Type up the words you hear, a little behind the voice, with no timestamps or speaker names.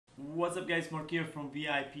What's up guys, Mark here from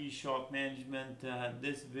VIP Shop Management.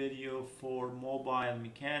 This video for mobile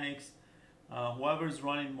mechanics. Whoever's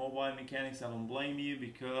running mobile mechanics, I don't blame you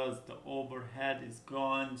because the overhead is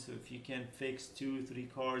gone. So if you can fix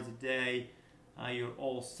 2-3 cars a day, you're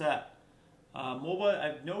all set.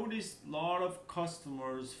 I've noticed a lot of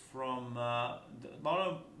customers from a lot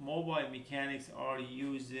of mobile mechanics are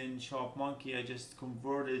using ShopMonkey. I just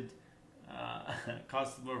converted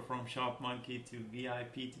customer from ShopMonkey to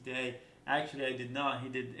VIP today. Actually, I did not. He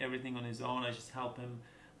did everything on his own. I just helped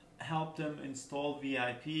him install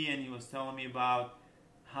VIP, and he was telling me about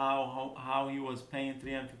how he was paying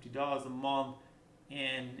 $350 a month,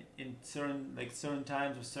 and in certain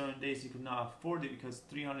times or certain days he could not afford it because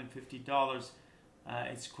 $350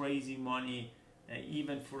 it's crazy money.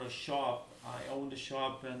 Even for a shop, I owned a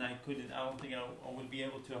shop and I don't think I would be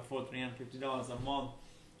able to afford $350 a month.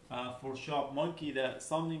 For ShopMonkey, that's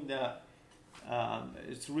something that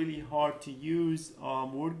it's really hard to use.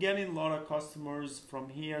 We're getting a lot of customers from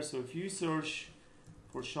here, so if you search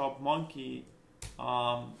for ShopMonkey,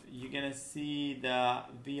 you're gonna see the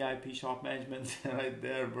VIP shop management right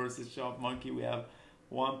there versus ShopMonkey. We have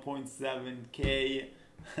 1.7K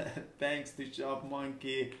thanks to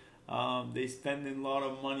ShopMonkey. They spending a lot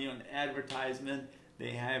of money on advertisement.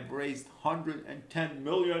 They have raised $110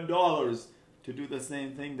 million to do the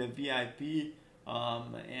same thing, the VIP,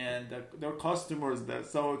 and their customers, they're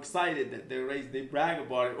so excited that they brag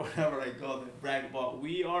about it. Whatever I call it, brag about.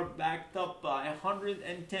 We are backed up by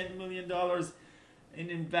 $110 million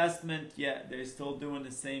in investment, yet they're still doing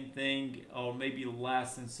the same thing, or maybe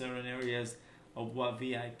less in certain areas of what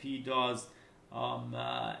VIP does.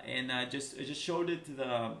 And I just showed it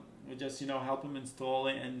to help him install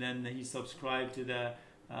it, and then he subscribed to the.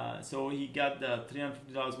 So he got the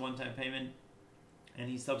 $350 one-time payment. And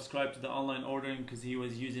he subscribed to the online ordering because he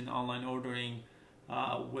was using online ordering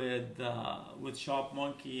with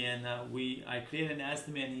ShopMonkey, and I created an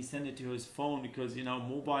estimate and he sent it to his phone because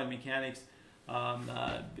mobile mechanics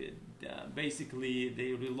basically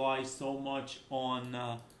they rely so much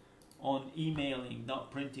on emailing,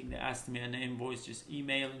 not printing the estimate and the invoice, just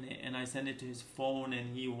emailing it. And I sent it to his phone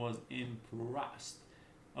and he was impressed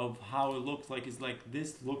of how it looks like. It's like,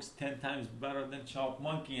 this looks 10 times better than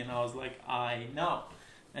ShopMonkey, and I was like, I know.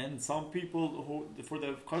 And some people for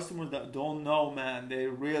the customers that don't know, man, they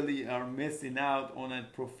really are missing out on a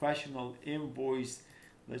professional invoice.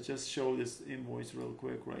 Let's just show this invoice real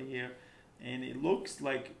quick right here, and it looks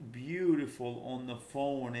like beautiful on the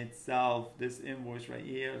phone itself, this invoice right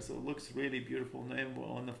here. So it looks really beautiful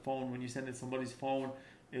on the phone. When you send it to somebody's phone,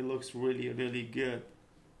 it looks really good.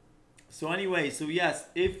 So anyway, so yes,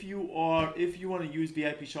 if you want to use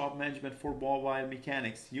VIP shop management for mobile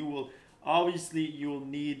mechanics, you'll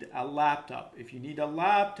need a laptop. If you need a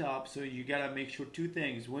laptop, so you gotta make sure two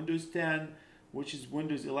things: Windows 10, which is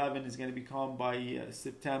Windows 11 is gonna become by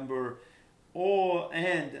September, so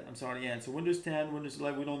Windows 10, Windows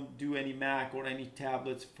 11. We don't do any Mac or any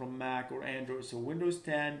tablets from Mac or Android. So Windows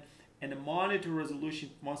 10, and the monitor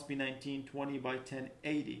resolution must be 1920 by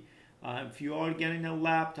 1080. If you are getting a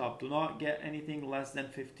laptop, do not get anything less than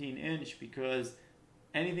 15-inch, because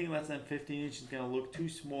anything less than 15-inch is going to look too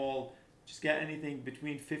small. Just get anything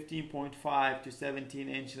between 15.5 to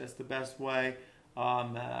 17-inch. That's the best way.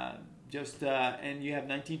 And you have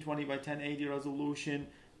 1920 by 1080 resolution.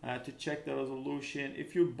 To check the resolution,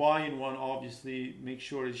 if you're buying one, obviously make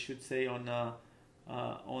sure it should say on the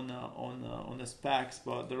specs,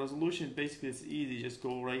 but the resolution basically is easy. Just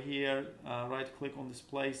go right here, right click on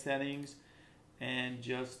display settings, and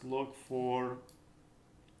just look for,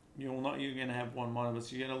 you're gonna have one monitor,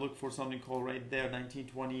 so you're gonna look for something called right there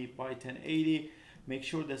 1920 by 1080. Make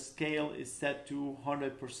sure the scale is set to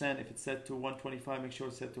 100%. If it's set to 125, make sure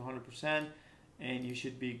it's set to 100%, and you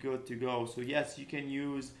should be good to go. So yes, you can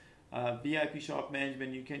use VIP shop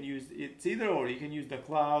management. You can use, it's either or. You can use the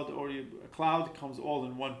cloud, or cloud comes all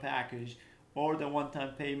in one package, or the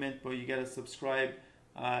one-time payment, but you gotta subscribe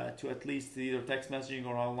to at least either text messaging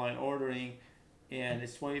or online ordering, and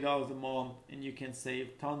it's $20 a month, and you can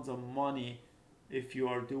save tons of money if you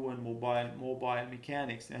are doing mobile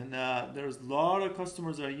mechanics. And there's a lot of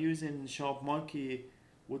customers that are using ShopMonkey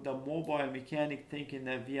with the mobile mechanic, thinking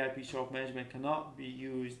that VIP shop management cannot be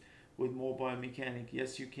used with mobile mechanic.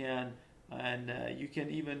 Yes, you can, and you can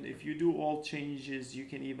even, if you do all changes, you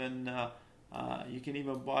can even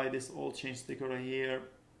buy this all change sticker right here,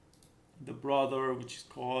 the brother, which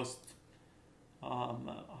cost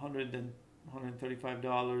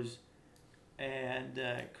 $135, and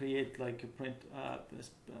create like a print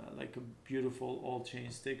like a beautiful all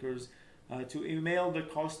change stickers. To email the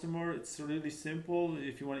customer, it's really simple.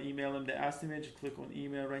 If you want to email them the estimate, just click on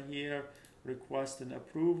email right here, request an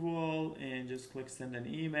approval, and just click send an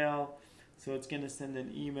email. So it's going to send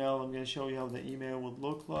an email. I'm going to show you how the email would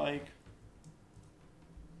look like.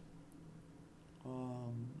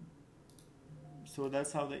 So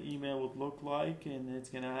that's how the email would look like, and it's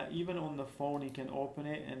gonna, even on the phone, you can open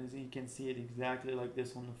it and you can see it exactly like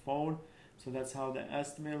this on the phone. So that's how the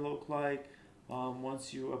estimate look like.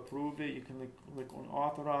 Once you approve it, you can click on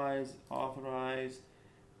authorize,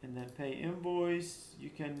 and then pay invoice. You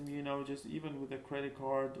can, you know, just even with a credit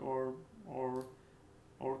card or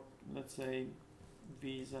let's say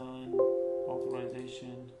Visa and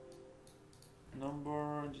authorization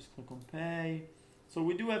number, just click on pay. So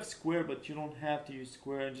we do have Square, but you don't have to use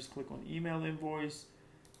Square. Just click on email invoice,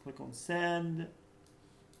 click on send.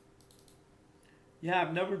 Yeah,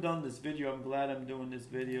 I've never done this video. I'm glad I'm doing this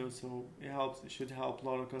video, so it helps. It should help a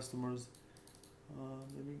lot of customers.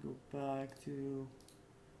 Let me go back to,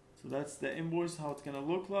 so that's the invoice, how it's gonna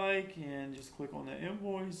look like, and just click on the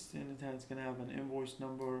invoice, and it's gonna have an invoice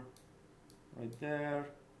number right there.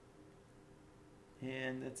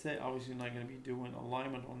 And that's it. Obviously, you're not gonna be doing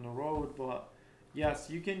alignment on the road, but yes,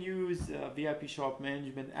 you can use VIP shop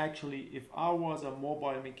management. Actually, if I was a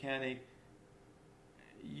mobile mechanic,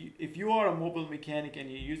 if you are a mobile mechanic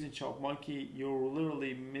and you're using ShopMonkey, you're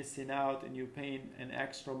literally missing out and you're paying an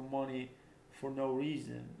extra money for no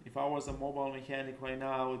reason. If I was a mobile mechanic right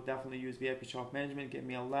now, I would definitely use VIP shop management. Get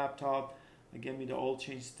me a laptop, get me the oil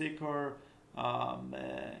change sticker,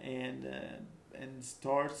 and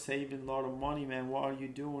start saving a lot of money, man. What are you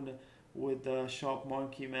doing with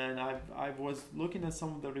ShopMonkey, man? I was looking at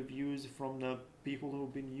some of the reviews from the people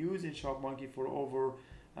who've been using ShopMonkey for over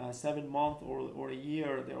 7 months or a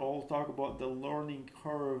year. They all talk about the learning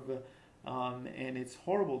curve, and it's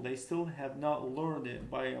horrible. They still have not learned it.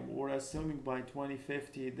 We're assuming by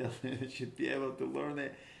 2050 they should be able to learn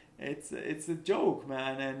it. It's a joke,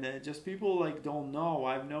 man, and just people like don't know.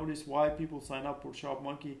 I've noticed why people sign up for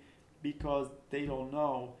ShopMonkey, because they don't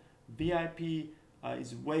know. VIP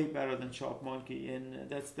is way better than ShopMonkey, and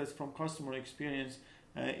that's from customer experience.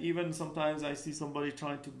 Even sometimes I see somebody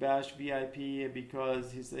trying to bash VIP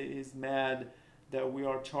because he's mad that we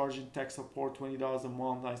are charging tech support $20 a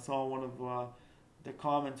month. I saw one of the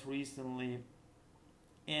comments recently,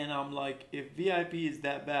 and I'm like, if VIP is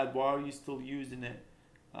that bad, why are you still using it?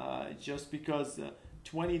 Just because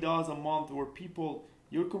 $20 a month, where people,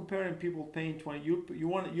 you're comparing people paying 20. You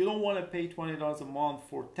don't want to pay $20 a month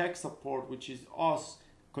for tech support, which is us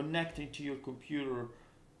connecting to your computer,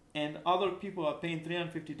 and other people are paying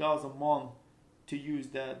 $350 a month to use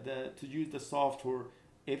the software.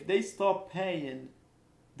 If they stop paying,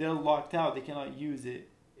 they're locked out. They cannot use it.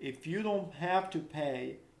 If you don't have to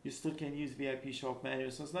pay, you still can use VIP Shop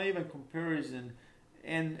Manager. So it's not even comparison.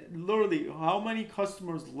 And literally, how many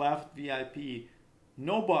customers left VIP?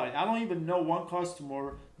 Nobody. I don't even know one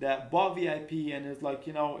customer that bought VIP and is like,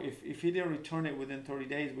 you know, if he didn't return it within 30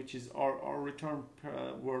 days, which is our return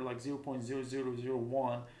were like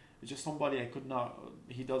 0.0001. It's just somebody I could not,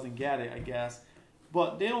 he doesn't get it, I guess.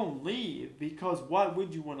 But they don't leave, because why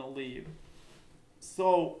would you want to leave?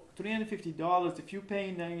 So $350, if you're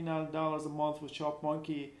paying $99 a month with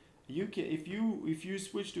ShopMonkey, you can, if you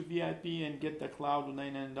switch to VIP and get the cloud with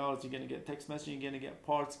 $99, you're gonna get text messaging, you're gonna get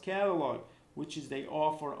parts catalog, which is they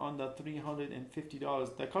offer under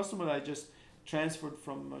 $350. The customer that I just transferred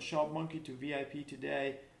from ShopMonkey to VIP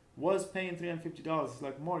today was paying $350. It's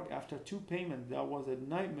like, Mark, after 2 payments, that was a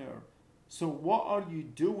nightmare. So what are you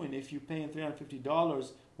doing if you're paying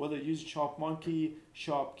 $350, whether you use ShopMonkey,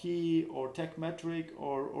 ShopKey, or TechMetric,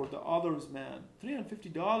 or the others, man?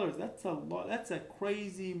 $350, that's a lot. That's a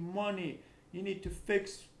crazy money. You need to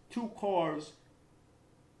fix 2 cars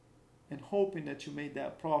and hoping that you made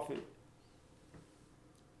that profit.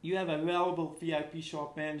 You have available VIP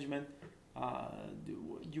shop management.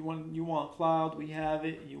 You want cloud? We have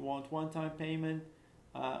it. You want one-time payment?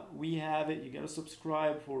 We have it. You gotta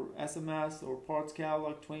subscribe for SMS or parts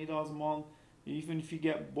catalog, $20 a month. Even if you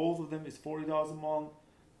get both of them, it's $40 a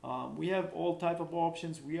month. We have all type of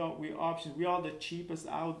options. We are the cheapest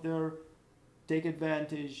out there. Take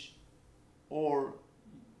advantage, or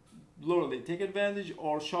literally take advantage,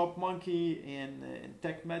 or ShopMonkey and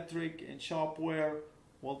TechMetric and shop-ware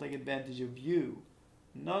will take advantage of you.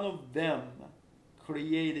 None of them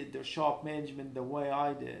created their shop management the way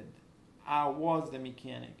I did. I was the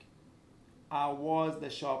mechanic. I was the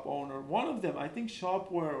shop owner. One of them, I think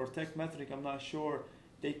shop-ware or TechMetric, I'm not sure,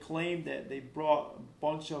 they claimed that they brought a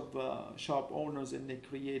bunch of shop owners and they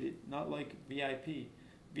created, not like VIP.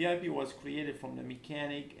 VIP was created from the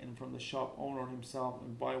mechanic and from the shop owner himself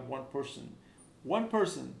and by one person. One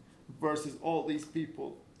person versus all these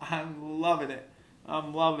people. I'm loving it.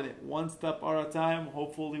 I'm loving it. One step at a time.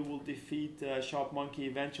 Hopefully, we'll defeat ShopMonkey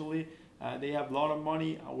eventually. They have a lot of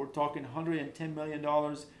money. We're talking $110 million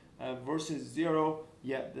versus zero.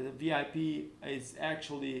 Yet the VIP is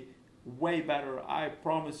actually way better. I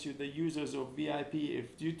promise you, the users of VIP,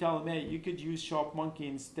 if you tell them, hey, you could use ShopMonkey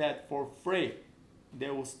instead for free, they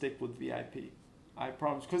will stick with VIP. I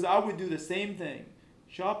promise. Because I would do the same thing.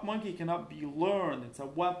 ShopMonkey cannot be learned. It's a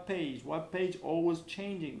web page. Web page always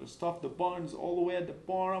changing. The stuff, the buttons all the way at the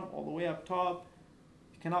bottom, all the way up top.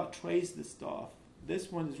 You cannot trace the stuff.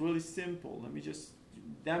 This one is really simple. Let me just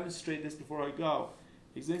demonstrate this before I go.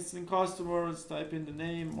 Existing customers, type in the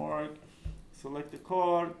name, Mark, select the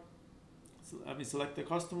card. Select the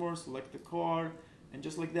customer, select the card, and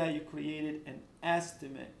just like that, you created an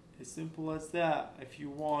estimate. As simple as that. If you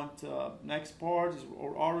want next part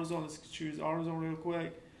or AutoZone, let's choose AutoZone real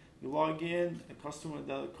quick. You log in,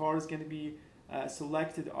 the card is going to be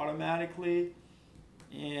selected automatically,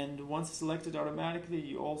 and once it's selected automatically,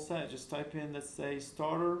 you all set. Just type in, let's say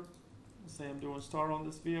starter. Let's say I'm doing starter on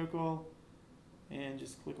this vehicle, and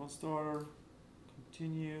just click on starter,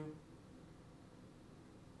 continue.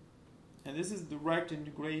 And this is direct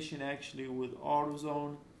integration actually with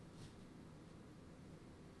AutoZone.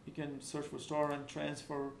 You can search for starter and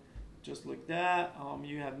transfer just like that.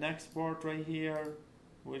 You have next part right here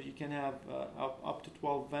where you can have up to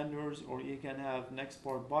 12 vendors, or you can have next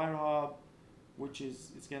part buyer hub, which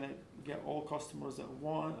is it's gonna get all customers at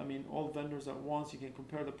once. All vendors at once. You can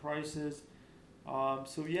compare the prices.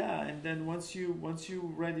 So yeah, and then once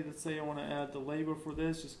you ready, let's say I want to add the labor for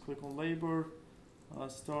this, just click on labor,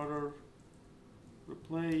 starter,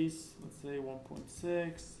 replace, let's say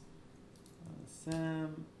 1.6,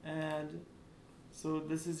 Sam, add. So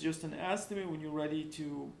this is just an estimate. When you're ready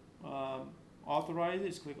to authorize it,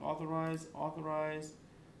 just click authorize,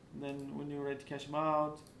 and then when you're ready to cash them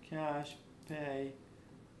out, cash, pay,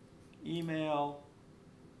 email,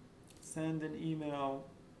 send an email,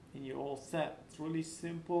 and you're all set. It's really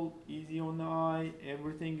simple, easy on the eye.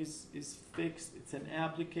 Everything is fixed. It's an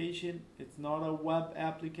application. It's not a web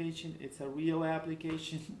application. It's a real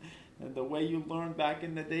application. And the way you learned back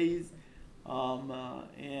in the days.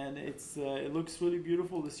 And it looks really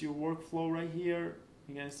beautiful. This is your workflow right here.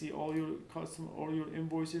 You're gonna see all your all your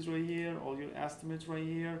invoices right here, all your estimates right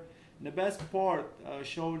here. And the best part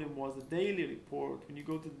showed him was the daily report. When you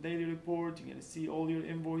go to the daily report, you're gonna see all your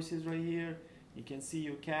invoices right here. You can see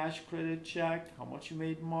your cash, credit, check, how much you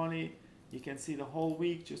made money. You can see the whole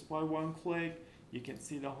week just by one click. You can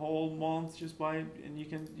see the whole month just by, and you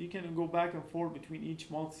can go back and forth between each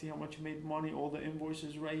month, see how much you made money. All the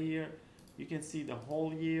invoices right here. You can see the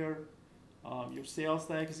whole year. Your sales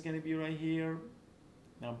tax is going to be right here.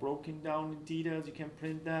 Now broken down in details, you can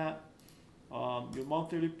print that. Your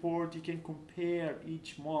monthly report, you can compare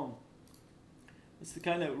each month. It's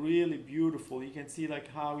kind of really beautiful. You can see like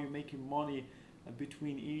how you're making money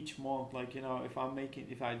between each month. Like,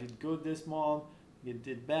 if I did good this month, you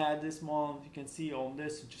did bad this month. You can see on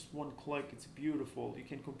this just one click. It's beautiful. You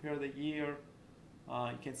can compare the year.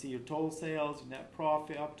 You can see your total sales, your net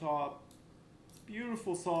profit up top. It's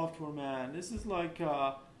beautiful software, man. This is like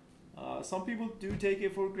some people do take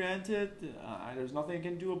it for granted. There's nothing I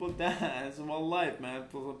can do about that. It's my life, man.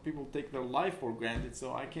 People take their life for granted,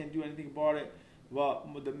 so I can't do anything about it.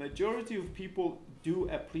 But the majority of people do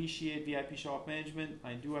appreciate VIP shop management.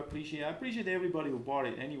 I appreciate everybody who bought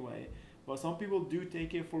it anyway. But some people do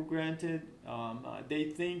take it for granted. They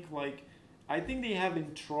think I think they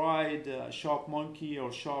haven't tried ShopMonkey or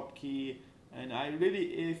ShopKey. And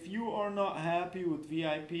if you are not happy with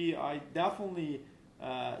VIP, I definitely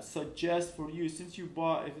suggest for you, since you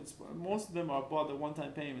bought, most of them are bought the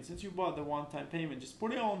one-time payment. Since you bought the one-time payment, just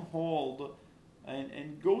put it on hold.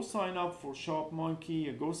 And go sign up for ShopMonkey,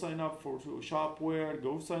 or go sign up for shop-ware,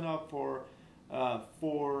 go sign up for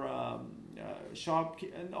shop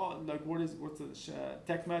and what's the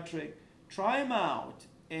Techmetric. Try them out,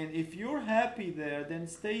 and if you're happy there, then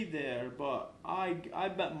stay there. But I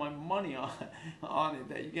bet my money on it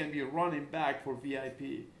that you're gonna be running back for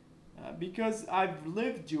VIP, because I've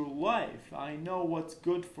lived your life. I know what's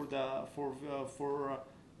good for the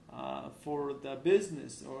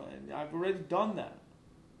business, and I've already done that.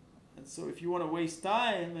 And so if you want to waste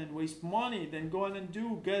time and waste money, then go ahead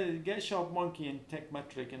and get ShopMonkey and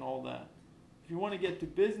Techmetric and all that. If you want to get to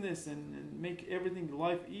business and make everything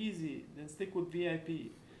life easy, then stick with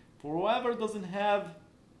VIP. For whoever doesn't have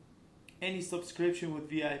any subscription with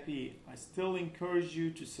VIP, I still encourage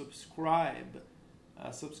you to subscribe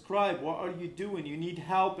subscribe. What are you doing? You need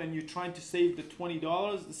help and you're trying to save the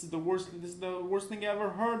 $20. This is the worst thing I ever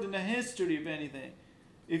heard in the history of anything.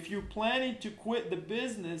 If you're planning to quit the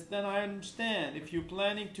business, then I understand. If you're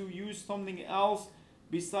planning to use something else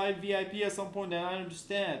beside VIP at some point, then I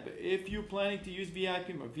understand. But if you're planning to use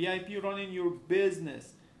VIP, VIP running your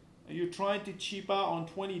business, you're trying to cheap out on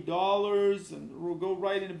 $20 and go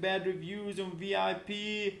write in bad reviews on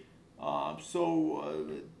VIP.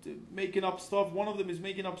 Making up stuff. One of them is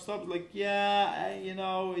making up stuff like, yeah, you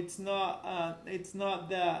know, it's not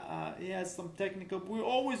that. It has some technical. We're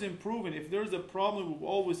always improving. If there's a problem, we'll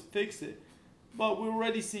always fix it. But we're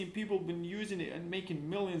already seeing people been using it and making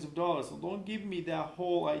millions of dollars. So don't give me that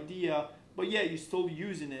whole idea. But yeah, you're still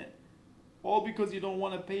using it, all because you don't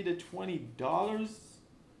want to pay the $20.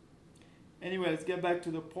 Anyway, let's get back to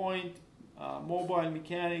the point. Mobile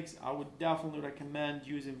mechanics, I would definitely recommend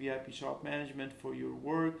using VIP Shop Management for your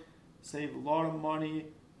work. Save a lot of money,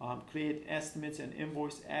 create estimates and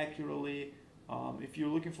invoice accurately. If you're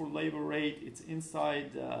looking for labor rate, it's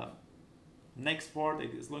inside next part.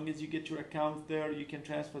 As long as you get your account there, you can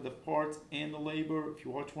transfer the parts and the labor if you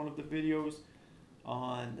watch one of the videos.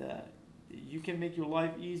 And you can make your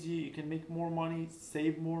life easy. You can make more money,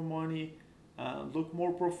 save more money, look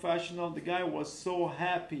more professional. The guy was so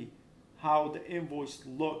happy how the invoice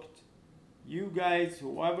looked. You guys,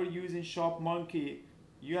 whoever using ShopMonkey,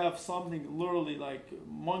 you have something literally like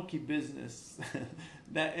monkey business.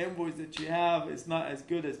 That invoice that you have is not as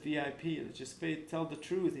good as VIP. Let's just tell the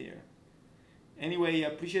truth here. Anyway, I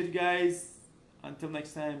appreciate you guys. Until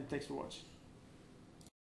next time, thanks for watching.